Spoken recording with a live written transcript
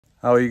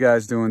How are you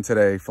guys doing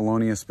today?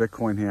 Felonious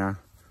Bitcoin here.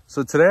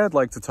 So today I'd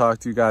like to talk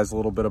to you guys a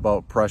little bit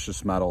about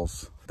precious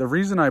metals. The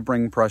reason I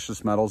bring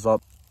precious metals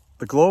up,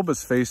 the globe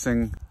is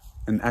facing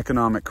an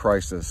economic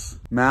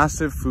crisis,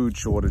 massive food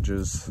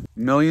shortages,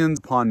 millions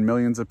upon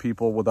millions of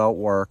people without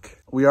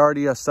work. We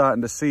already are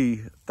starting to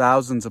see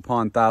thousands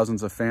upon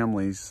thousands of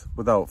families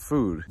without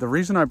food. The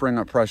reason I bring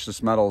up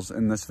precious metals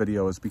in this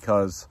video is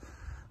because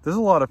there's a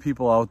lot of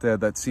people out there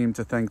that seem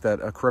to think that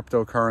a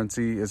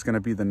cryptocurrency is going to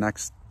be the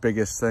next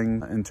biggest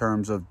thing in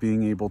terms of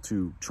being able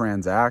to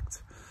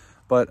transact,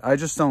 but I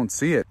just don't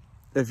see it.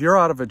 If you're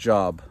out of a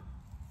job,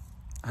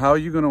 how are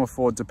you going to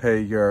afford to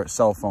pay your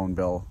cell phone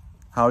bill?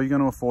 How are you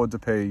going to afford to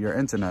pay your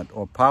internet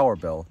or power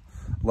bill,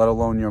 let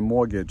alone your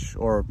mortgage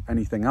or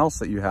anything else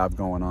that you have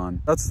going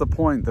on? That's the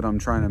point that I'm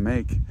trying to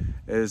make,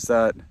 is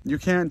that you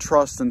can't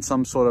trust in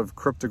some sort of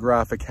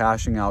cryptographic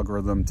hashing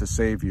algorithm to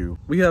save you.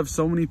 We have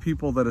so many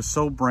people that are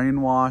so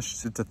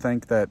brainwashed to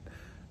think that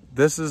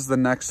this is the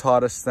next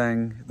hottest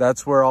thing.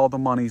 That's where all the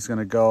money's going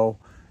to go,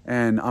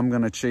 and I'm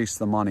going to chase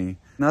the money.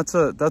 And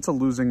that's a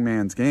losing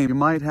man's game. You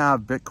might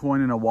have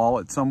Bitcoin in a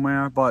wallet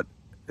somewhere, but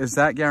is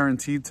that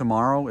guaranteed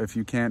tomorrow if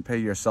you can't pay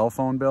your cell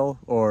phone bill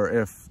or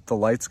if the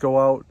lights go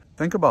out?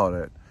 Think about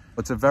it.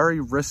 It's a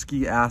very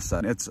risky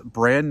asset. It's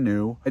brand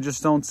new. I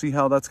just don't see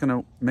how that's going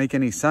to make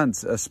any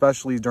sense,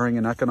 especially during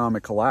an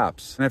economic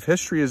collapse. And if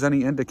history is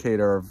any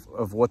indicator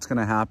of what's going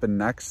to happen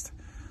next,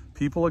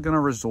 people are going to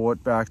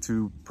resort back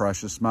to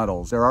precious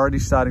metals. They're already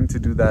starting to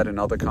do that in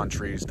other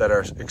countries that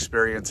are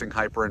experiencing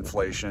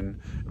hyperinflation.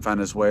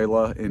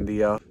 Venezuela,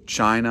 India,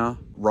 China,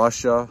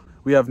 Russia.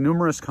 We have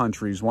numerous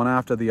countries, one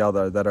after the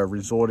other, that are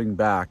resorting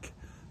back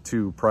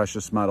to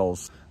precious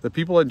metals. The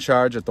people in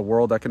charge at the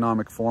World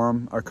Economic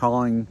Forum are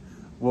calling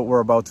what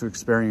we're about to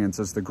experience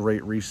as the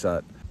Great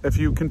Reset. If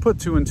you can put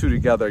two and two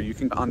together, you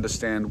can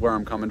understand where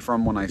I'm coming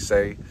from when I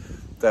say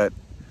that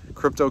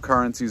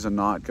cryptocurrencies are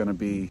not going to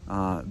be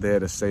there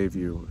to save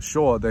you.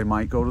 Sure, they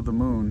might go to the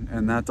moon,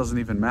 and that doesn't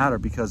even matter,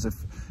 because if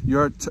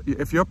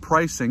you're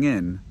pricing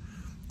in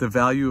the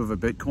value of a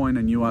Bitcoin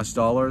in US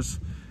dollars,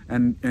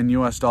 and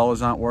US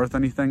dollars aren't worth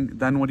anything,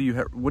 then what do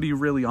you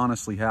really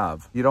honestly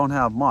have? You don't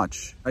have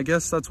much. I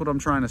guess that's what I'm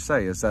trying to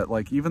say, is that,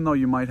 like, even though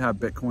you might have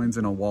Bitcoins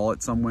in a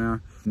wallet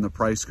somewhere and the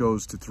price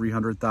goes to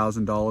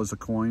 $300,000 a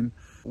coin,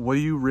 what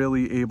are you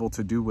really able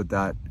to do with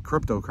that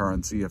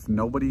cryptocurrency if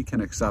nobody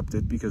can accept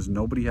it because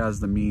nobody has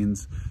the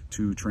means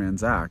to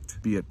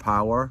transact, be it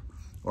power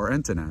or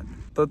internet?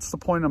 That's the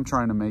point I'm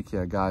trying to make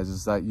here, guys,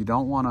 is that you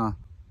don't want to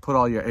put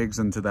all your eggs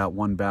into that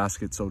one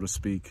basket, so to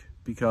speak,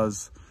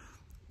 because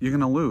you're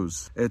going to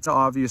lose. It's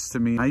obvious to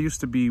me. I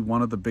used to be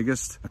one of the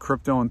biggest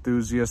crypto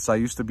enthusiasts. I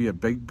used to be a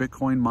big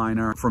Bitcoin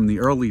miner from the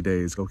early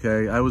days,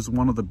 okay? I was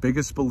one of the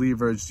biggest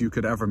believers you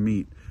could ever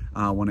meet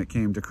when it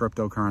came to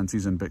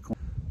cryptocurrencies and Bitcoin.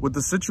 With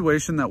the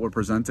situation that we're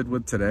presented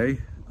with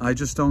today, I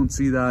just don't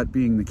see that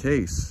being the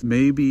case.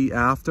 Maybe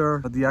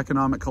after the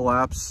economic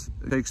collapse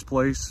takes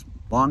place,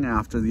 long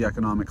after the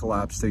economic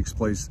collapse takes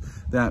place,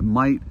 that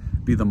might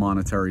be the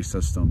monetary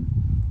system.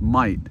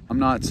 Might. I'm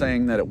not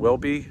saying that it will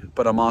be,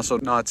 but I'm also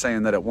not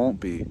saying that it won't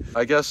be.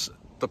 I guess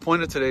the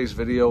point of today's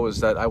video is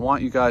that I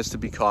want you guys to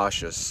be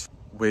cautious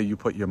where you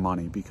put your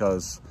money,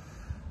 because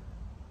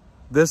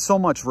there's so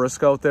much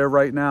risk out there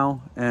right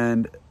now,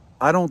 and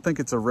I don't think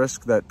it's a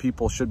risk that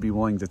people should be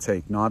willing to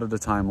take, not at a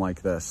time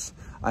like this.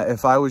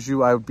 If I was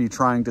you, I would be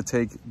trying to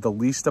take the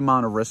least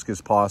amount of risk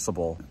as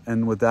possible.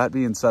 And with that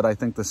being said, I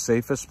think the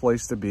safest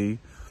place to be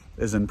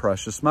is in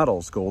precious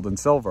metals, gold and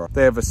silver.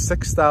 They have a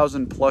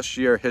 6,000 plus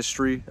year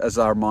history as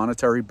our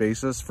monetary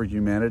basis for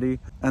humanity,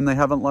 and they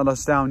haven't let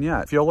us down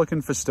yet. If you're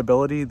looking for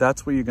stability,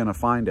 that's where you're going to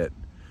find it,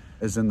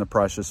 is in the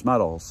precious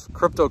metals.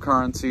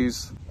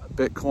 Cryptocurrencies,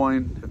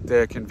 Bitcoin,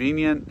 they're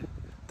convenient,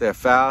 they're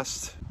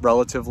fast,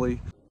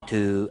 relatively.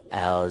 2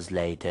 hours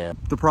later.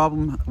 The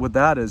problem with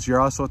that is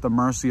you're also at the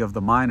mercy of the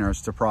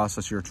miners to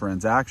process your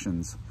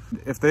transactions.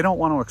 If they don't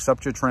want to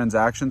accept your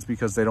transactions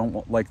because they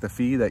don't like the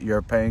fee that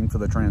you're paying for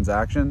the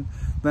transaction,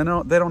 then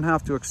they don't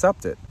have to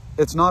accept it.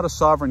 It's not a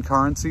sovereign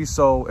currency,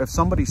 so if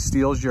somebody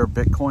steals your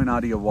Bitcoin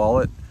out of your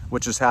wallet,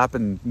 which has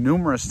happened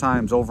numerous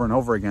times over and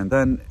over again,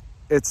 then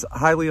it's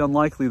highly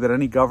unlikely that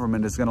any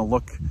government is going to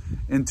look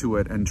into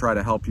it and try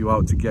to help you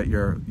out to get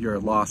your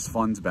lost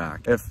funds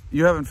back. If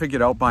you haven't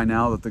figured out by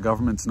now that the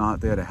government's not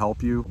there to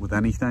help you with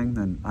anything,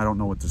 then I don't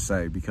know what to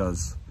say,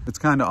 because it's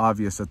kind of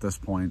obvious at this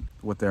point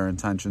what their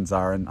intentions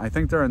are. And I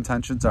think their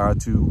intentions are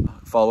to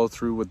follow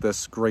through with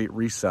this great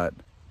reset.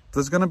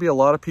 There's going to be a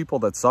lot of people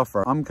that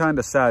suffer. I'm kind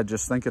of sad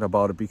just thinking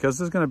about it, because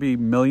there's going to be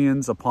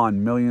millions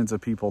upon millions of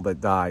people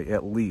that die,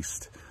 at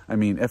least. I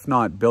mean, if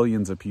not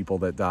billions of people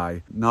that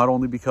die, not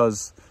only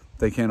because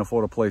they can't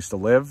afford a place to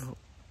live,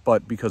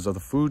 but because of the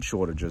food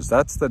shortages.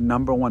 That's the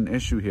number one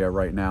issue here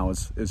right now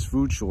is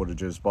food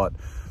shortages. But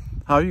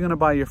how are you going to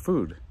buy your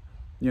food?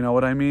 You know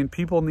what I mean?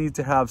 People need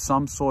to have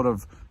some sort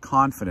of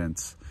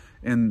confidence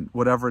in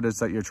whatever it is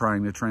that you're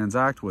trying to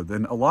transact with.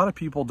 And a lot of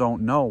people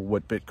don't know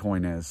what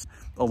Bitcoin is.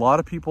 A lot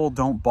of people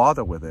don't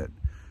bother with it.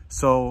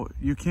 So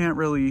you can't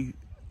really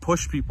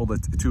push people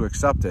to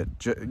accept it.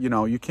 You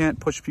know, you can't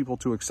push people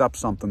to accept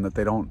something that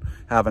they don't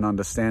have an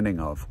understanding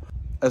of.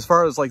 As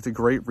far as like the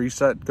Great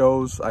Reset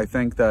goes, I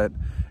think that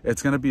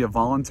it's going to be a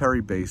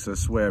voluntary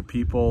basis where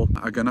people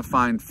are going to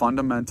find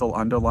fundamental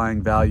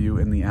underlying value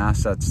in the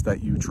assets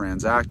that you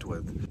transact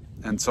with.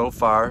 And so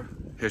far,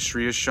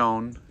 history has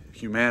shown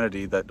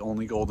humanity that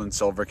only gold and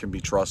silver can be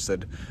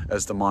trusted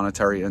as the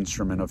monetary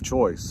instrument of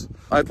choice.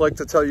 I'd like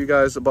to tell you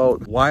guys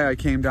about why I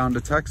came down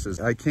to Texas.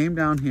 I came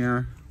down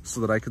here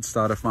so that I could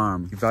start a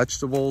farm.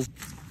 Vegetables,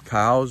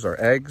 cows, or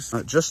eggs,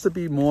 just to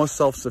be more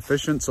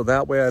self-sufficient so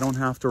that way I don't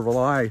have to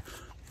rely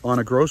on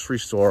a grocery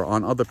store,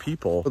 on other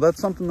people. So that's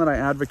something that I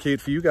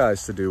advocate for you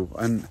guys to do.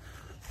 And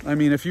I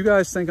mean, if you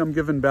guys think I'm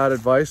giving bad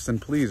advice, then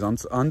please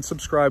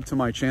unsubscribe to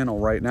my channel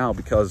right now,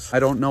 because I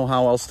don't know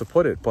how else to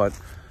put it, but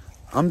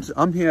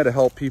I'm here to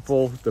help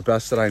people the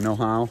best that I know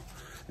how.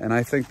 And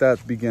I think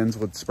that begins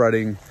with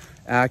spreading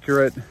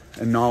accurate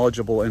and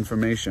knowledgeable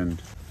information.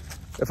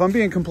 If I'm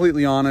being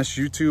completely honest,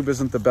 YouTube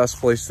isn't the best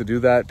place to do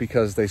that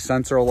because they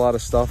censor a lot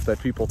of stuff that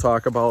people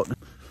talk about.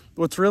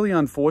 What's really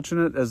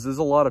unfortunate is there's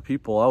a lot of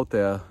people out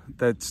there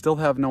that still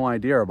have no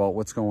idea about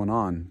what's going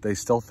on. They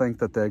still think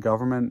that their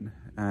government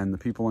and the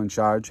people in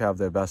charge have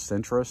their best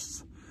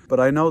interests. But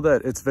I know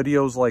that it's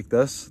videos like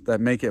this that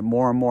make it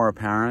more and more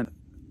apparent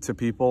to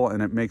people,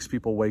 and it makes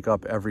people wake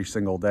up every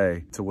single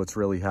day to what's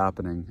really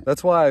happening.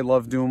 That's why I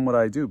love doing what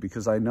I do,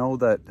 because I know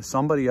that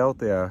somebody out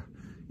there,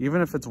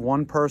 even if it's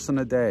one person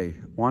a day,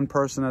 one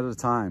person at a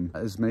time,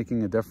 is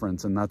making a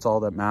difference, and that's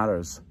all that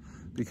matters.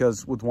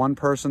 Because with one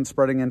person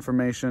spreading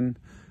information,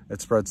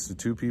 it spreads to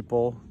 2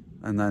 people,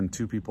 and then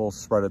 2 people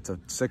spread it to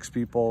 6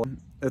 people.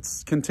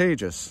 It's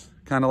contagious,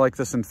 kind of like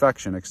this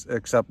infection,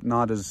 except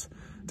not as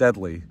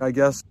deadly. I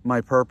guess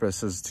my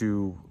purpose is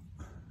to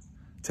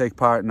take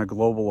part in a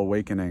global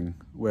awakening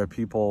where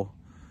people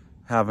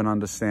have an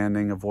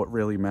understanding of what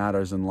really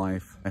matters in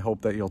life. I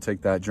hope that you'll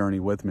take that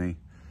journey with me,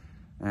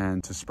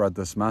 and to spread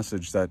this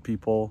message that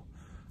people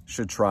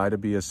should try to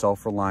be as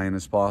self-reliant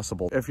as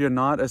possible. If you're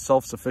not as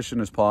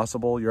self-sufficient as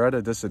possible, you're at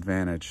a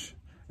disadvantage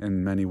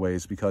in many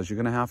ways, because you're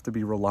gonna have to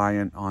be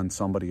reliant on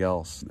somebody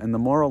else. And the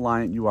more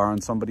reliant you are on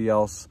somebody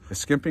else, you're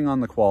skimping on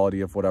the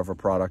quality of whatever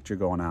product you're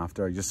going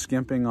after. You're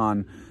skimping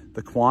on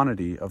the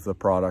quantity of the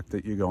product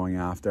that you're going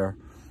after.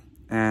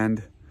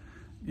 And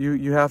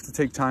you have to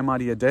take time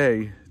out of your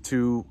day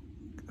to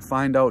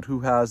find out who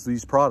has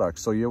these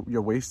products. So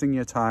you're wasting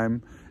your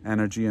time,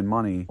 energy, and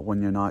money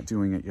when you're not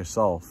doing it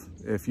yourself.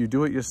 If you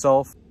do it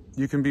yourself,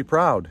 you can be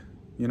proud.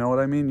 You know what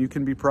I mean? You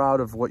can be proud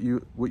of what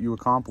you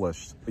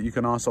accomplished. But you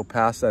can also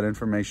pass that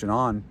information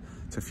on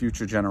to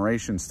future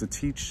generations to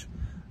teach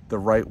the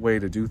right way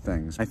to do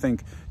things. I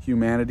think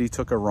humanity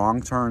took a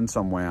wrong turn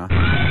somewhere.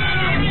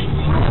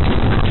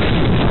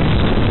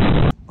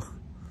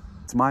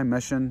 It's my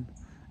mission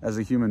as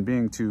a human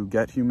being to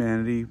get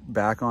humanity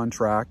back on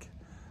track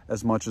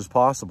as much as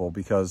possible,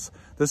 because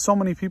there's so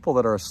many people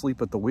that are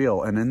asleep at the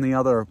wheel, and in the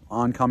other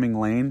oncoming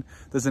lane,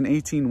 there's an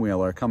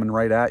 18-wheeler coming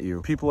right at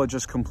you. People are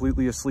just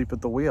completely asleep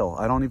at the wheel.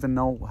 I don't even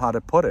know how to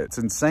put it. It's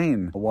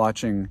insane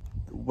watching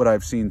what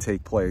I've seen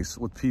take place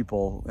with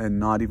people and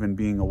not even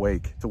being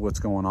awake to what's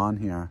going on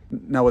here.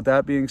 Now, with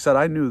that being said,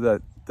 I knew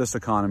that this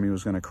economy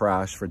was going to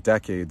crash for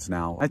decades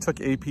now. I took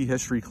AP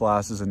history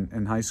classes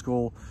in high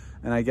school,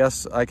 and I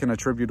guess I can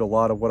attribute a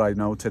lot of what I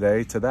know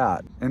today to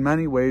that. In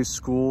many ways,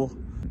 school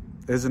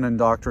is an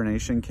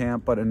indoctrination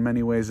camp, but in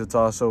many ways it's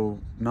also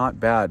not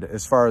bad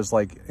as far as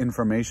like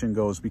information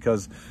goes,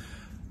 because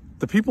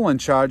the people in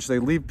charge, they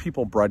leave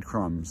people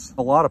breadcrumbs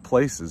a lot of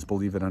places,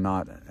 believe it or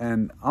not.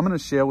 And I'm going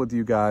to share with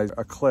you guys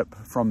a clip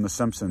from The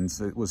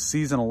Simpsons. It was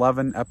season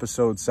 11,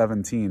 episode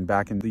 17,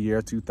 back in the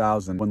year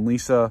 2000, when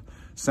Lisa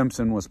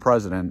Simpson was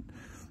president.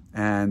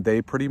 And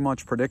they pretty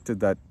much predicted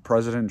that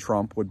President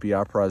Trump would be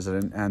our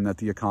president and that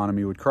the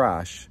economy would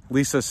crash.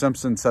 Lisa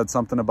Simpson said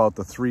something about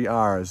the 3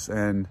 R's,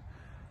 and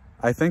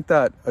I think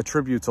that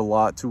attributes a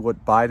lot to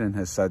what Biden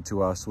has said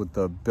to us with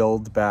the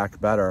Build Back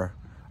Better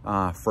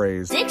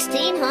phrase.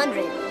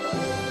 1600.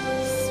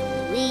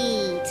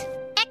 Sweet.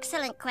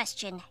 Excellent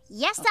question.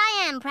 Yes,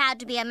 I am proud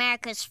to be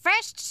America's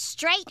first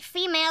straight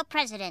female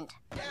president.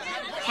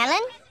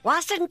 Helen?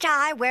 Wasn't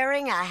I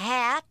wearing a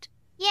hat?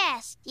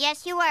 Yes,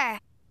 you were.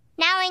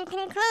 Now, in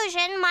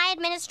conclusion, my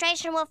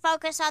administration will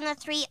focus on the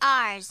 3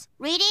 R's.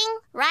 Reading,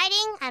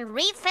 writing, and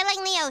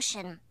refilling the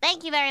ocean.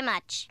 Thank you very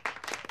much.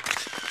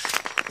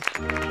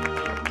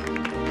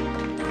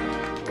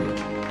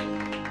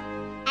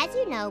 As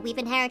you know, we've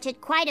inherited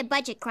quite a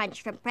budget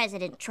crunch from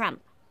President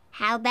Trump.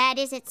 How bad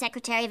is it,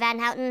 Secretary Van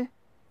Houten?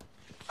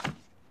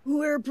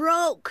 We're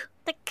broke.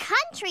 The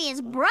country is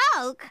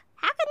broke?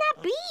 How can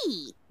that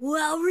be?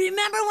 Well,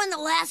 remember when the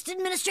last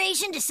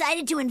administration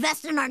decided to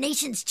invest in our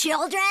nation's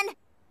children?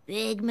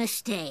 Big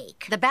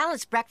mistake. The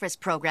Balanced Breakfast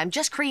program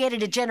just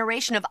created a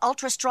generation of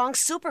ultra-strong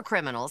super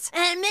criminals.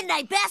 And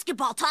midnight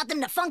basketball taught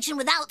them to function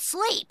without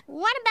sleep.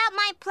 What about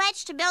my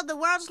pledge to build the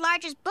world's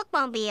largest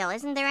bookmobile?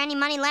 Isn't there any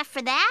money left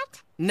for that?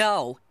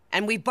 No,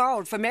 and we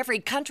borrowed from every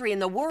country in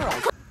the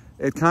world.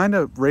 It kind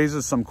of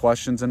raises some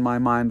questions in my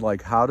mind,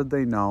 like how did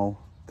they know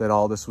that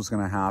all this was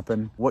going to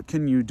happen. What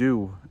can you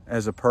do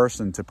as a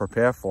person to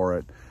prepare for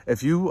it?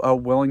 If you are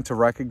willing to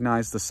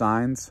recognize the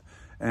signs,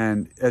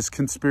 and as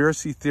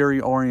conspiracy theory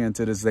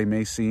oriented as they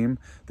may seem,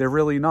 they're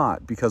really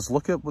not, because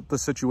look at what the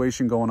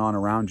situation going on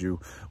around you.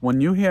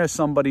 When you hear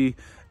somebody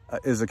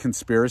is a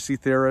conspiracy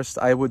theorist,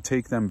 I would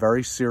take them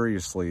very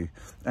seriously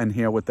and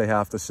hear what they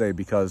have to say,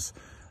 because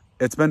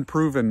it's been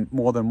proven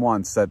more than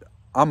once that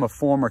I'm a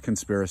former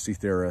conspiracy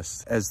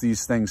theorist as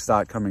these things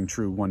start coming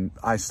true. When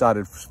I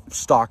started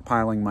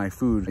stockpiling my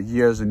food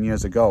years and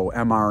years ago,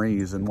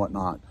 MREs and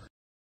whatnot.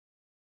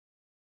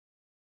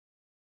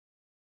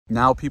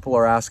 Now people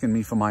are asking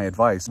me for my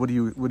advice. What do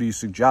you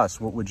suggest?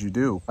 What would you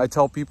do? I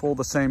tell people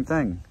the same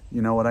thing.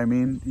 You know what I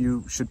mean?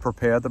 You should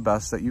prepare the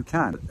best that you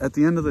can. At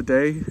the end of the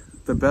day,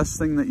 the best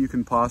thing that you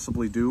can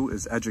possibly do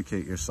is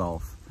educate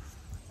yourself.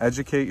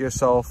 Educate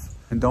yourself,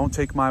 and don't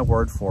take my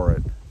word for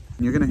it.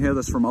 You're going to hear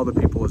this from other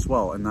people as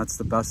well, and that's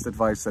the best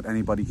advice that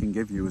anybody can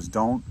give you, is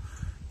don't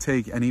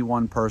take any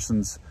one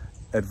person's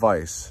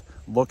advice.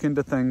 Look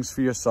into things for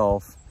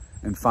yourself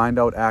and find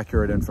out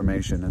accurate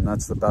information, and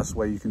that's the best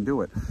way you can do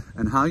it.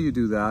 And how you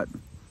do that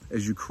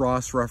is you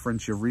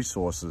cross-reference your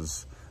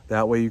resources.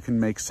 That way you can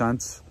make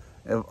sense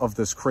of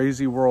this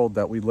crazy world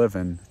that we live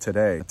in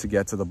today to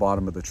get to the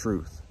bottom of the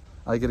truth.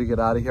 I gotta get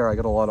out of here. I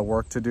got a lot of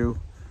work to do.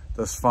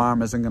 This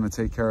farm isn't gonna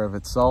take care of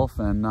itself,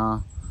 and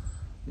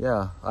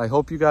yeah, I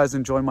hope you guys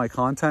enjoy my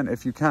content.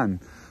 If you can,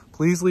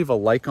 please leave a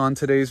like on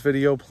today's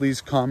video. Please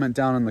comment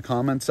down in the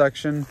comment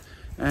section,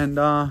 and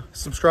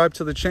subscribe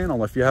to the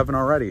channel if you haven't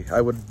already.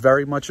 I would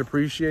very much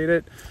appreciate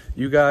it.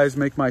 You guys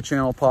make my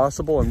channel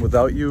possible, and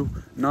without you,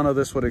 none of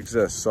this would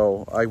exist.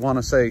 So I want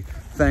to say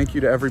thank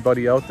you to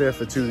everybody out there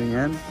for tuning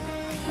in,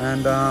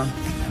 and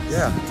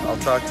yeah, I'll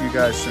talk to you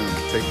guys soon.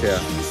 Take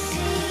care.